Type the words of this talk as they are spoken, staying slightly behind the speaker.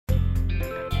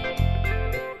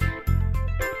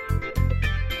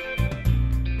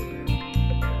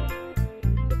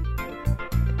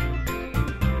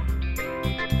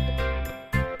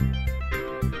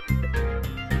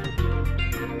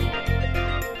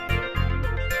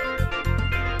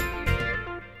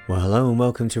Well, hello and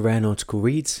welcome to Rare Nautical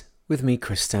Reads with me,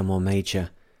 Chris Stanmore Major.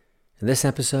 In this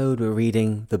episode, we're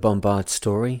reading the Bombard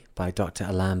story by Dr.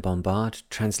 Alain Bombard,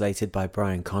 translated by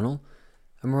Brian Connell,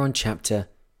 and we're on Chapter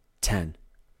 10.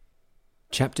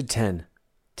 Chapter 10,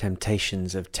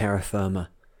 Temptations of Terra Firma.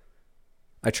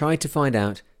 I tried to find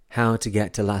out how to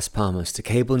get to Las Palmas to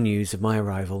cable news of my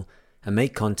arrival and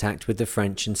make contact with the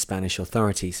French and Spanish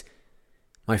authorities.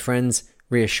 My friends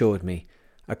reassured me.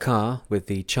 A car with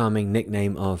the charming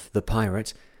nickname of the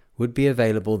Pirate would be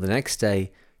available the next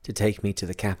day to take me to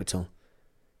the capital.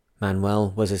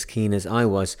 Manuel was as keen as I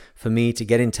was for me to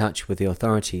get in touch with the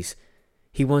authorities.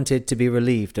 He wanted to be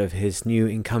relieved of his new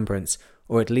encumbrance,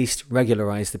 or at least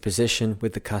regularize the position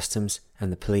with the customs and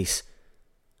the police.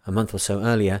 A month or so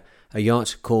earlier, a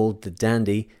yacht called the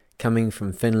Dandy, coming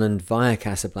from Finland via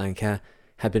Casablanca,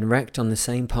 had been wrecked on the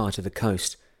same part of the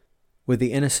coast. With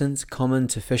the innocence common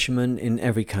to fishermen in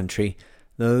every country,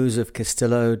 those of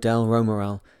Castillo del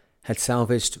Romeral had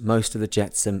salvaged most of the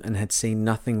jetsam and had seen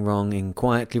nothing wrong in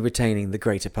quietly retaining the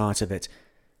greater part of it.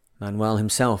 Manuel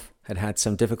himself had had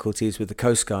some difficulties with the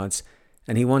coastguards,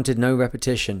 and he wanted no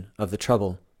repetition of the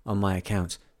trouble on my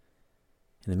account.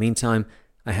 In the meantime,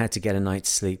 I had to get a night's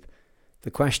sleep.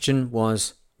 The question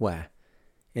was, where?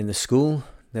 In the school,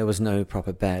 there was no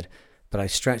proper bed, but I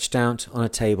stretched out on a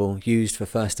table used for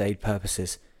first aid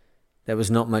purposes. There was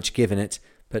not much give in it,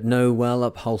 but no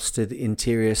well-upholstered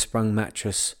interior sprung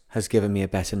mattress has given me a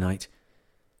better night.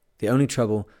 The only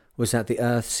trouble was that the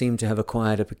earth seemed to have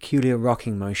acquired a peculiar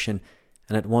rocking motion,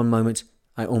 and at one moment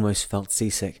I almost felt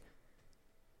seasick.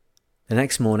 The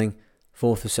next morning,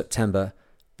 4th of September,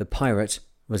 the Pirate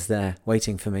was there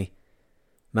waiting for me.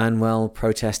 Manuel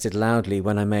protested loudly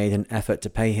when I made an effort to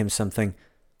pay him something.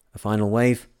 A final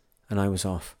wave, and I was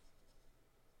off.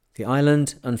 The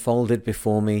island unfolded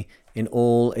before me in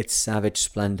all its savage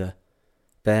splendour.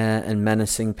 Bare and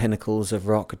menacing pinnacles of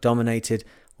rock dominated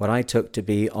what I took to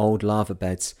be old lava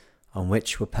beds, on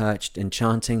which were perched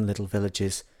enchanting little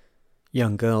villages.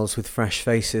 Young girls with fresh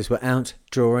faces were out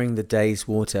drawing the day's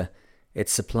water.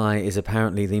 Its supply is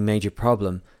apparently the major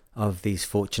problem of these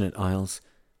fortunate isles.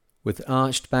 With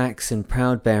arched backs and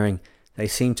proud bearing, they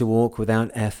seem to walk without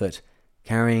effort,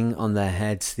 carrying on their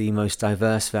heads the most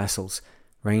diverse vessels,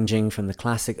 ranging from the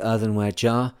classic earthenware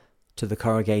jar to the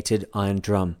corrugated iron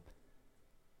drum.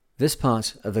 This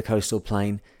part of the coastal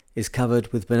plain is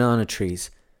covered with banana trees,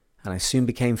 and I soon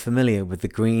became familiar with the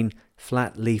green,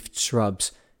 flat-leafed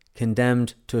shrubs,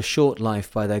 condemned to a short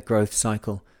life by their growth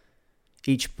cycle.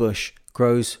 Each bush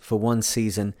grows for one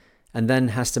season and then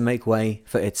has to make way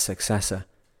for its successor.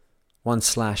 One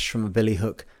slash from a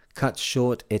billy-hook cuts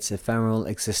short its ephemeral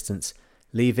existence,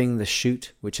 leaving the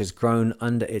shoot which has grown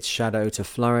under its shadow to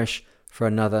flourish for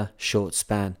another short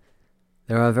span.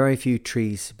 There are very few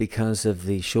trees because of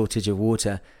the shortage of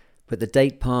water, but the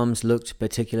date palms looked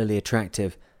particularly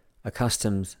attractive,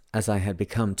 accustomed as I had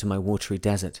become to my watery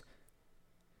desert.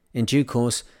 In due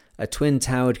course, a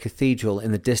twin-towered cathedral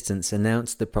in the distance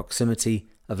announced the proximity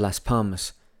of Las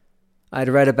Palmas. I had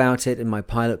read about it in my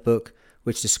pilot book,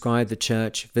 which described the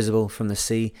church visible from the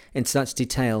sea in such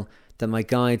detail that my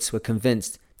guides were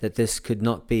convinced that this could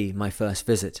not be my first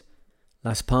visit.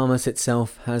 Las Palmas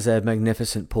itself has a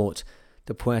magnificent port,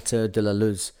 the Puerto de la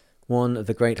Luz, one of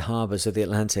the great harbours of the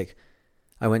Atlantic.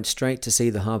 I went straight to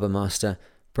see the harbour master,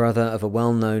 brother of a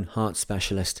well-known heart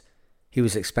specialist. He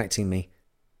was expecting me.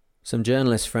 Some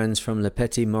journalist friends from Le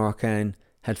Petit Marocain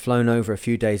had flown over a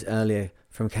few days earlier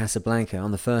from Casablanca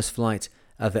on the first flight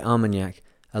of the Armagnac,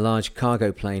 a large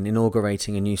cargo plane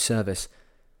inaugurating a new service.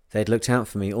 They had looked out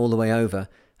for me all the way over,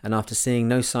 and after seeing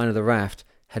no sign of the raft,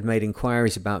 had made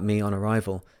inquiries about me on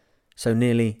arrival, so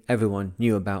nearly everyone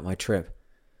knew about my trip.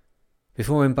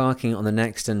 Before embarking on the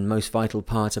next and most vital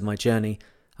part of my journey,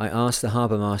 I asked the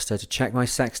harbour master to check my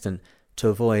sextant to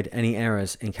avoid any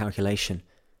errors in calculation.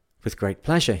 With great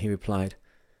pleasure, he replied.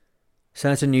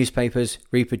 Certain newspapers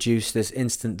reproduced this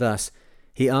incident thus.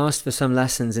 He asked for some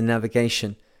lessons in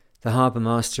navigation. The harbour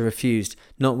master refused,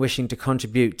 not wishing to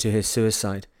contribute to his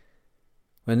suicide.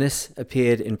 When this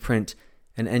appeared in print,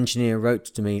 an engineer wrote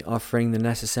to me offering the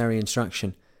necessary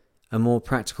instruction, a more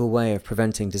practical way of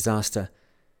preventing disaster.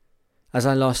 As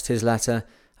I lost his letter,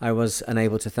 I was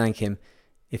unable to thank him.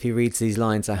 If he reads these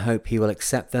lines, I hope he will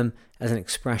accept them as an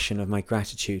expression of my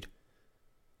gratitude.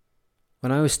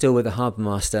 When I was still with the harbour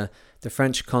master, the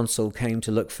French consul came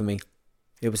to look for me.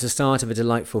 It was the start of a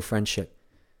delightful friendship.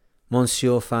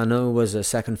 Monsieur Farneau was a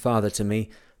second father to me,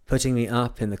 putting me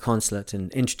up in the consulate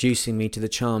and introducing me to the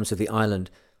charms of the island,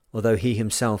 although he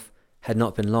himself had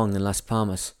not been long in Las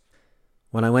Palmas.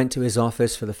 When I went to his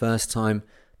office for the first time,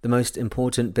 the most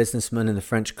important businessman in the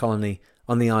French colony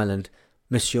on the island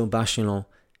Monsieur Bachelon,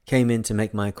 came in to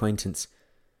make my acquaintance.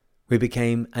 We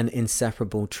became an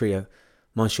inseparable trio.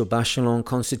 Monsieur Bachelon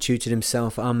constituted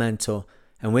himself our mentor,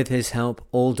 and with his help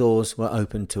all doors were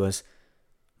opened to us.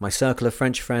 My circle of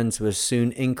French friends was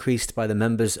soon increased by the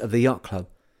members of the yacht club.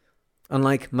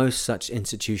 Unlike most such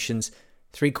institutions,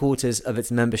 3/4 of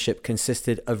its membership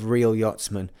consisted of real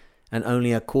yachtsmen, and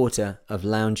only 1/4 of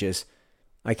loungers.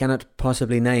 I cannot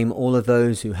possibly name all of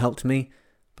those who helped me,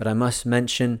 but I must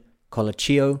mention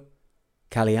Colaccio,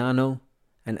 Caliano,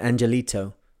 and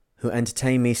Angelito, who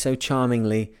entertained me so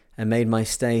charmingly and made my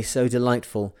stay so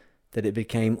delightful that it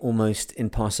became almost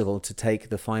impossible to take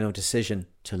the final decision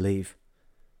to leave.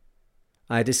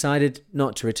 I had decided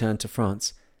not to return to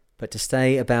France, but to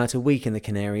stay about a week in the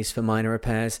Canaries for minor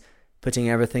repairs, putting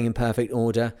everything in perfect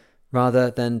order,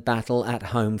 rather than battle at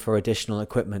home for additional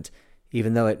equipment,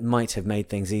 even though it might have made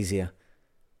things easier.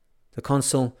 The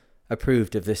consul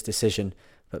approved of this decision,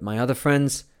 but my other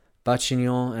friends,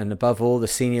 Bachignon and above all the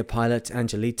senior pilot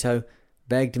Angelito,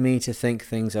 begged me to think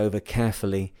things over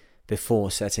carefully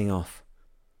before setting off.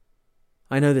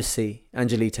 "I know the sea,"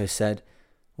 Angelito said.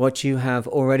 "What you have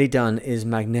already done is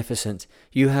magnificent.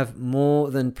 You have more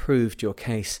than proved your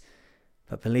case.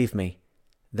 But believe me,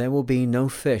 there will be no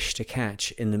fish to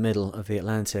catch in the middle of the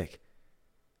Atlantic."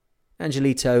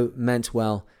 Angelito meant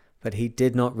well, but he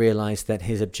did not realize that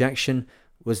his objection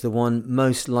was the one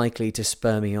most likely to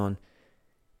spur me on.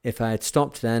 If I had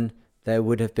stopped then, there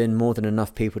would have been more than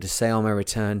enough people to say on my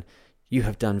return, "You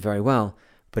have done very well,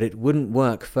 but it wouldn't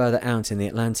work further out in the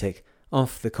Atlantic.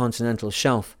 Off the continental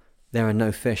shelf, there are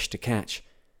no fish to catch."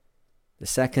 The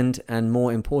second and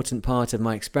more important part of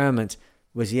my experiment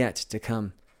was yet to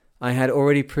come. I had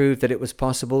already proved that it was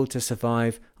possible to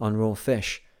survive on raw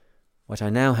fish. What I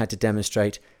now had to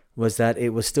demonstrate was that it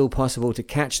was still possible to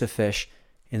catch the fish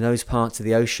in those parts of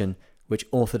the ocean which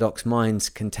orthodox minds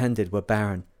contended were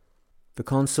barren. The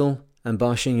consul and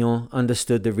Bachignon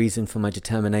understood the reason for my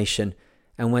determination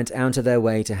and went out of their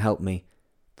way to help me,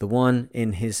 the one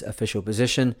in his official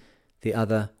position, the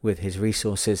other with his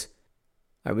resources.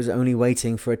 I was only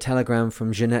waiting for a telegram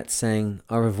from Jeanette saying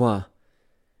au revoir.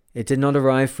 It did not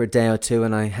arrive for a day or two,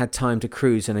 and I had time to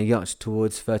cruise in a yacht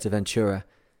towards Fuerteventura.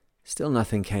 Still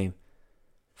nothing came.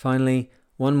 Finally,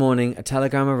 one morning a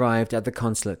telegram arrived at the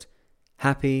consulate,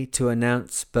 happy to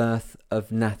announce birth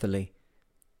of Nathalie.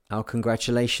 Our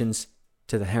congratulations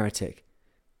to the heretic.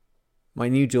 My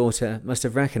new daughter must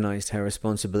have recognized her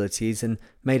responsibilities and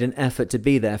made an effort to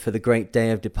be there for the great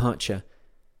day of departure.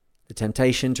 The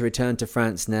temptation to return to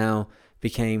France now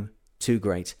became too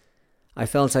great. I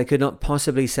felt I could not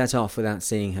possibly set off without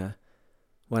seeing her.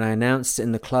 When I announced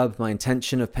in the club my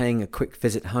intention of paying a quick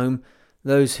visit home,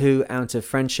 those who, out of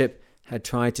friendship, had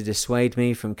tried to dissuade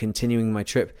me from continuing my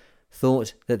trip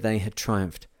thought that they had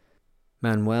triumphed.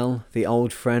 Manuel, the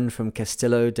old friend from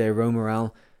Castillo de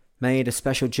Romeral, made a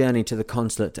special journey to the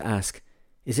consulate to ask,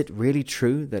 "Is it really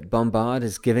true that Bombard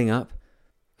is giving up?"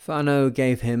 Fano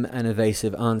gave him an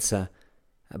evasive answer.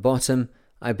 At bottom,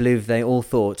 I believe they all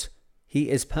thought, "He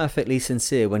is perfectly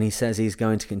sincere when he says he's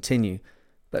going to continue,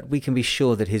 but we can be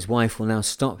sure that his wife will now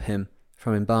stop him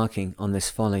from embarking on this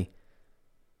folly."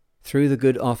 Through the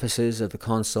good offices of the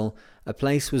consul, a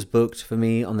place was booked for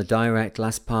me on the direct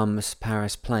Las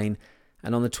Palmas-Paris plane,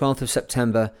 and on the 12th of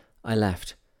September I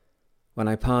left. When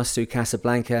I passed through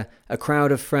Casablanca, a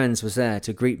crowd of friends was there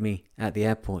to greet me at the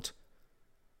airport.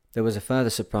 There was a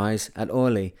further surprise at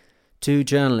Orly. 2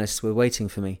 journalists were waiting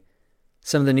for me.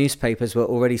 Some of the newspapers were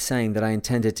already saying that I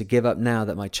intended to give up now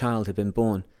that my child had been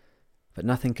born. But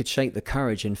nothing could shake the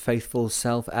courage and faithful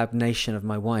self-abnegation of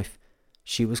my wife.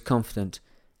 She was confident,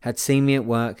 had seen me at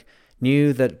work,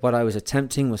 knew that what I was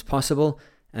attempting was possible,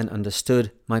 and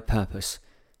understood my purpose: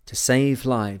 to save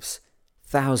lives,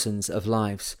 thousands of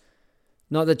lives.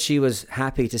 Not that she was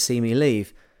happy to see me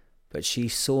leave, but she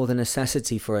saw the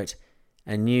necessity for it,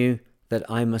 and knew that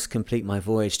I must complete my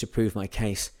voyage to prove my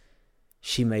case.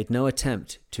 She made no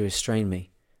attempt to restrain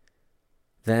me.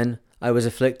 Then I was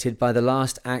afflicted by the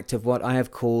last act of what I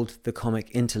have called the comic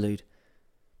interlude.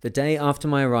 The day after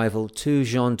my arrival, 2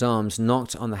 gendarmes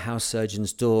knocked on the house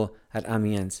surgeon's door at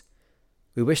Amiens.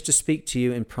 "We wish to speak to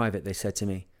you in private," they said to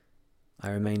me. I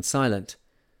remained silent.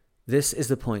 "This is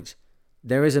the point.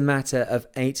 There is a matter of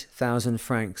 8,000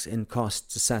 francs in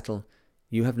costs to settle.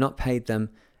 You have not paid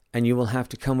them, and you will have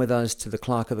to come with us to the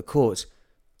clerk of the court,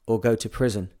 or go to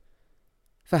prison."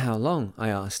 "For how long?" I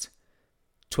asked.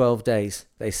 12 days,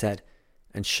 they said,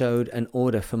 and showed an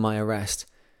order for my arrest.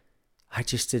 I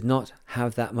just did not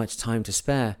have that much time to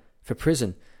spare for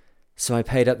prison, so I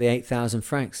paid up the 8,000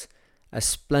 francs, a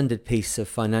splendid piece of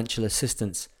financial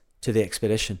assistance to the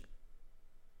expedition.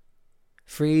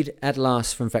 Freed at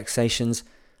last from vexations,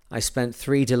 I spent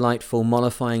 3 delightful,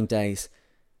 mollifying days.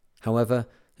 However,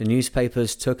 the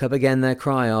newspapers took up again their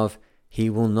cry of, "He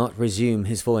will not resume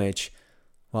his voyage,"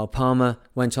 while Palmer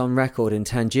went on record in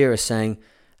Tangier saying,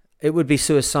 "It would be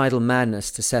suicidal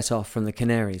madness to set off from the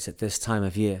Canaries at this time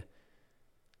of year."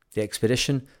 The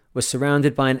expedition was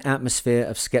surrounded by an atmosphere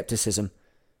of skepticism.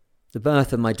 The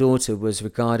birth of my daughter was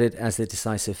regarded as the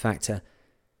decisive factor.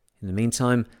 In the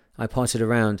meantime, I pottered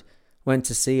around, went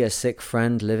to see a sick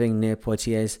friend living near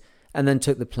Poitiers, and then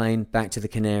took the plane back to the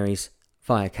Canaries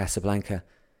via Casablanca.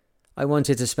 I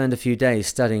wanted to spend a few days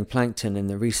studying plankton in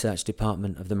the research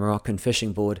department of the Moroccan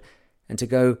Fishing Board, and to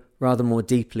go rather more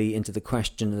deeply into the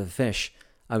question of the fish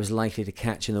I was likely to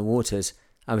catch in the waters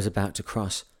I was about to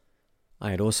cross. I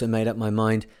had also made up my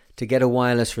mind to get a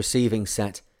wireless receiving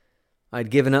set. I had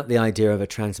given up the idea of a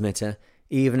transmitter,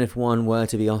 even if one were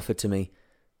to be offered to me.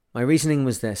 My reasoning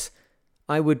was this: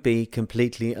 I would be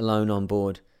completely alone on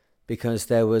board, because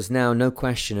there was now no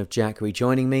question of Jack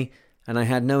rejoining me, and I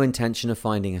had no intention of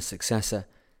finding a successor.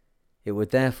 It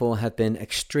would therefore have been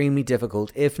extremely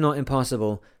difficult, if not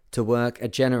impossible, to work a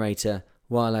generator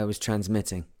while I was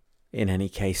transmitting. In any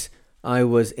case, I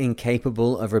was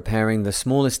incapable of repairing the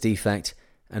smallest defect,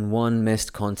 and one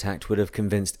missed contact would have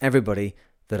convinced everybody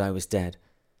that I was dead.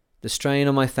 The strain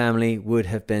on my family would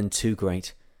have been too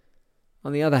great.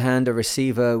 On the other hand, a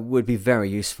receiver would be very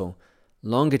useful.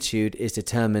 Longitude is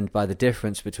determined by the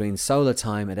difference between solar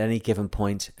time at any given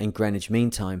point and Greenwich Mean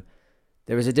Time.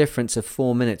 There is a difference of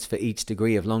 4 minutes for each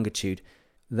degree of longitude.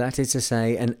 That is to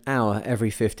say, an hour every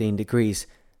 15 degrees,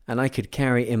 and I could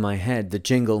carry in my head the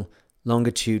jingle: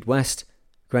 longitude west,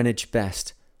 Greenwich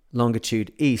best;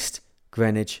 longitude east,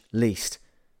 Greenwich least.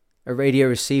 A radio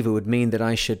receiver would mean that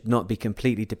I should not be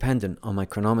completely dependent on my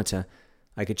chronometer.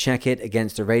 I could check it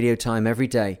against a radio time every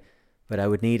day, but I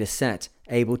would need a set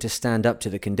able to stand up to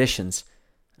the conditions,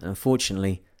 and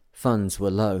unfortunately, funds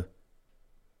were low.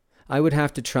 I would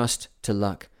have to trust to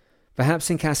luck. Perhaps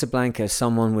in Casablanca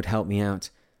someone would help me out,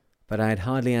 but I had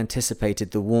hardly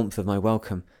anticipated the warmth of my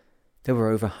welcome. There were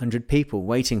over 100 people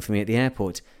waiting for me at the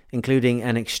airport, including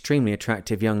an extremely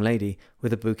attractive young lady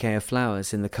with a bouquet of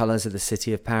flowers in the colours of the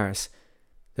city of Paris.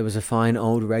 There was a fine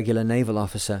old regular naval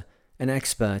officer, an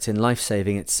expert in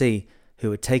life-saving at sea,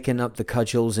 who had taken up the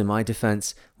cudgels in my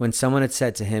defence when someone had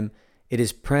said to him, "It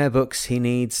is prayer books he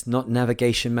needs, not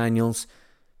navigation manuals."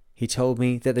 He told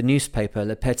me that the newspaper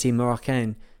Le Petit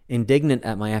Marocain, indignant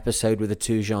at my episode with the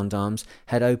 2 gendarmes,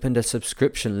 had opened a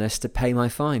subscription list to pay my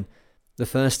fine. The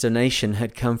first donation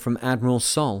had come from Admiral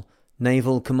Sol,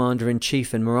 Naval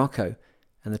Commander-in-Chief in Morocco,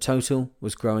 and the total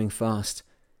was growing fast.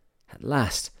 At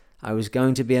last, I was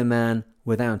going to be a man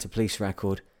without a police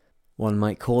record. One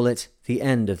might call it the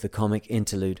end of the comic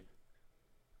interlude.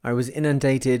 I was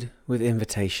inundated with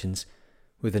invitations,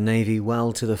 with the Navy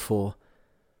well to the fore.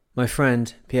 My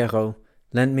friend, Pierrot,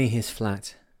 lent me his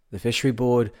flat. The fishery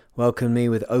board welcomed me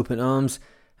with open arms,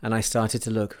 and I started to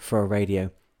look for a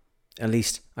radio. At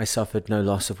least I suffered no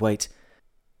loss of weight.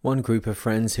 One group of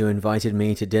friends who invited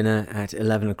me to dinner at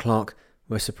 11 o'clock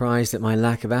were surprised at my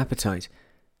lack of appetite.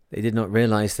 They did not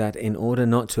realize that in order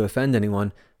not to offend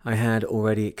anyone, I had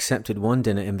already accepted one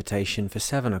dinner invitation for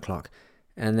 7 o'clock,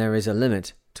 and there is a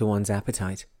limit to one's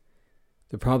appetite.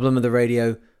 The problem of the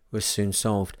radio was soon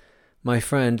solved. My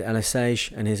friend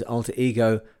Elisage and his alter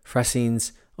ego,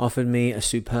 Frassines, offered me a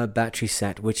superb battery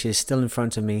set which is still in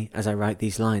front of me as I write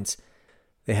these lines.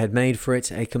 They had made for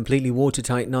it a completely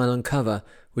watertight nylon cover,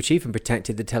 which even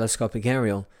protected the telescopic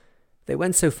aerial. They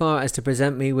went so far as to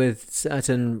present me with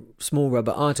certain small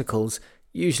rubber articles,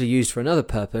 usually used for another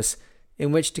purpose,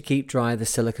 in which to keep dry the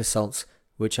silica salts,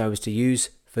 which I was to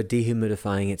use for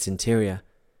dehumidifying its interior.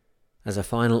 As a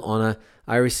final honour,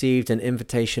 I received an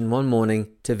invitation one morning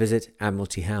to visit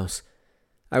Admiralty House.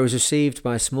 I was received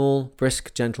by a small,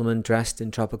 brisk gentleman dressed in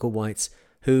tropical whites,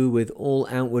 who, with all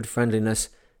outward friendliness,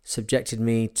 subjected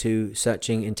me to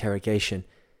searching interrogation.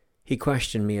 He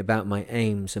questioned me about my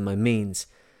aims and my means,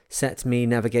 set me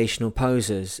navigational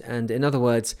poses, and, in other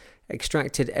words,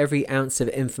 extracted every ounce of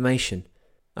information.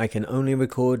 I can only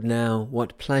record now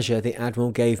what pleasure the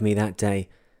Admiral gave me that day.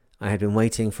 I had been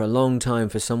waiting for a long time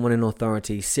for someone in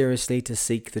authority seriously to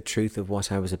seek the truth of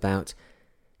what I was about.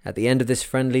 At the end of this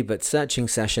friendly but searching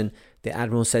session, the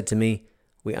Admiral said to me,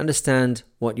 "We understand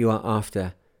what you are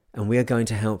after, and we are going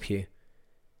to help you."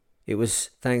 It was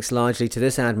thanks largely to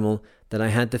this Admiral that I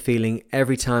had the feeling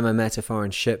every time I met a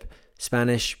foreign ship,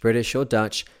 Spanish, British or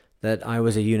Dutch, that I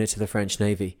was a unit of the French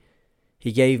Navy.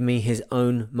 He gave me his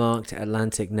own marked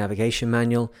Atlantic navigation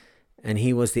manual, and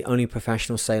he was the only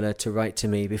professional sailor to write to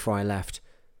me before I left,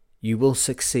 "You will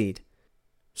succeed."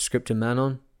 Scriptum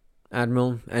Manon,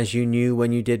 Admiral, as you knew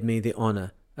when you did me the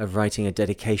honour of writing a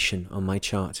dedication on my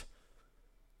chart.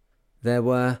 There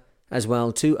were, as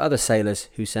well, 2 other sailors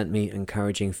who sent me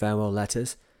encouraging farewell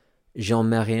letters, Jean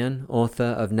Marien, author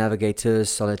of Navigateurs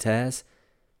Solitaires,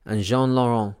 and Jean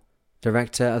Laurent,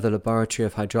 director of the Laboratory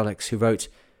of Hydraulics, who wrote,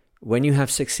 "When you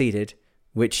have succeeded,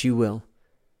 which you will."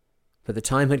 But the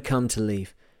time had come to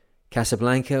leave.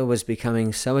 Casablanca was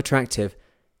becoming so attractive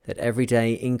that every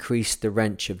day increased the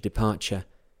wrench of departure.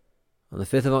 On the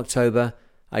 5th of October,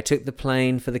 I took the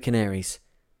plane for the Canaries.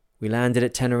 We landed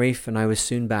at Tenerife and I was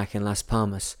soon back in Las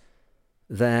Palmas.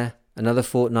 There, another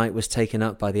fortnight was taken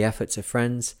up by the efforts of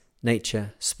friends,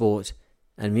 nature, sport,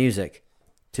 and music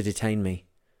to detain me.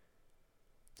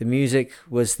 The music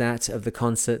was that of the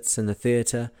concerts and the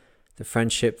theatre, the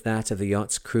friendship that of the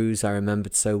yacht's crews I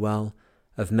remembered so well,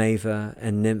 of Maeva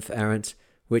and Nymph Errant,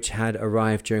 which had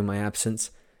arrived during my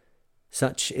absence.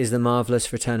 Such is the marvellous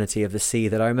fraternity of the sea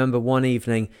that I remember one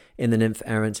evening in the Nymph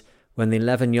Errant when the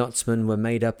 11 yachtsmen were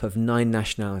made up of 9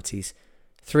 nationalities,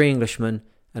 3 Englishmen,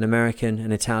 an American,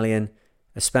 an Italian,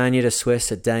 a Spaniard, a Swiss,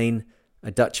 a Dane,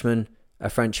 a Dutchman, a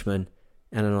Frenchman,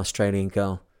 and an Australian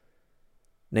girl.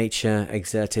 Nature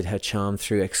exerted her charm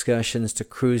through excursions to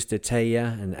Cruz de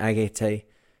Teja and Agate,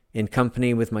 in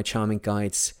company with my charming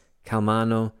guides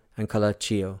Calmano and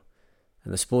Colaccio,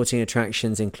 and the sporting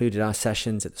attractions included our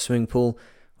sessions at the swimming pool,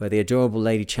 where the adorable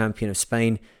lady champion of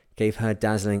Spain gave her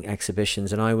dazzling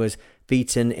exhibitions, and I was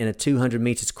beaten in a 200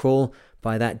 metres crawl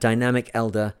by that dynamic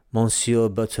elder, Monsieur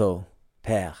Bateau,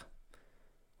 Père.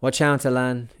 Watch out,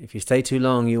 Alain. If you stay too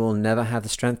long, you will never have the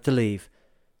strength to leave.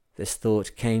 This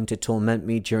thought came to torment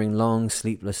me during long,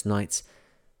 sleepless nights,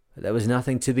 but there was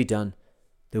nothing to be done.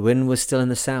 The wind was still in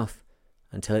the south.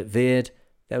 Until it veered,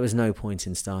 there was no point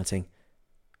in starting.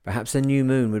 Perhaps a new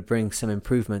moon would bring some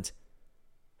improvement.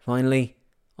 Finally,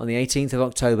 on the 18th of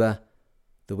October,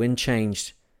 the wind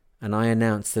changed, and I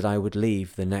announced that I would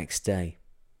leave the next day.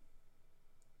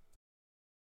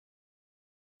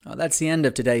 Well, that's the end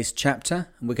of today's chapter,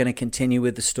 and we're going to continue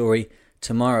with the story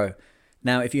tomorrow.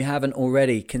 Now, if you haven't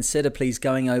already, consider please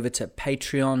going over to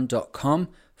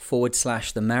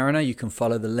patreon.com/The Mariner. You can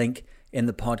follow the link in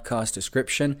the podcast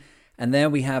description. And there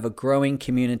we have a growing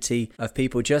community of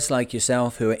people just like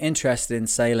yourself who are interested in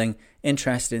sailing,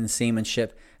 interested in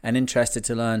seamanship, and interested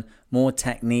to learn more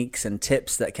techniques and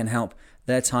tips that can help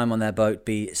their time on their boat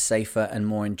be safer and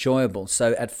more enjoyable.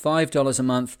 So at $5 a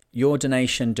month, your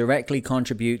donation directly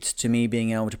contributes to me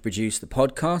being able to produce the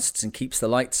podcasts and keeps the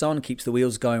lights on, keeps the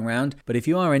wheels going round. But if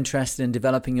you are interested in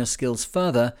developing your skills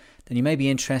further, then you may be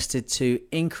interested to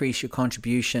increase your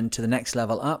contribution to the next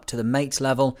level up, to the mate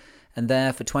level. And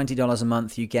there, for $20 a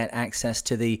month, you get access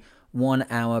to the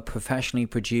 1-hour professionally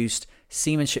produced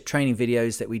seamanship training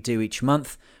videos that we do each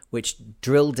month, which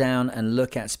drill down and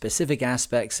look at specific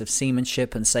aspects of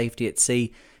seamanship and safety at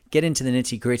sea, get into the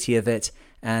nitty-gritty of it,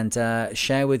 and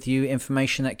share with you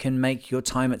information that can make your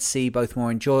time at sea both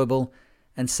more enjoyable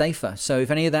and safer. So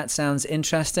if any of that sounds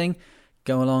interesting,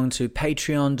 go along to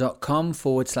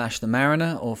patreon.com/The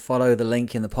Mariner or follow the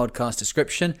link in the podcast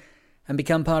description and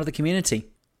become part of the community.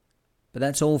 But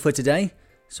that's all for today,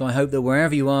 so I hope that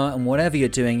wherever you are and whatever you're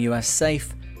doing, you are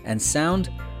safe and sound,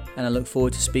 and I look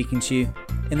forward to speaking to you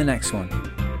in the next one.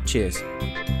 Cheers.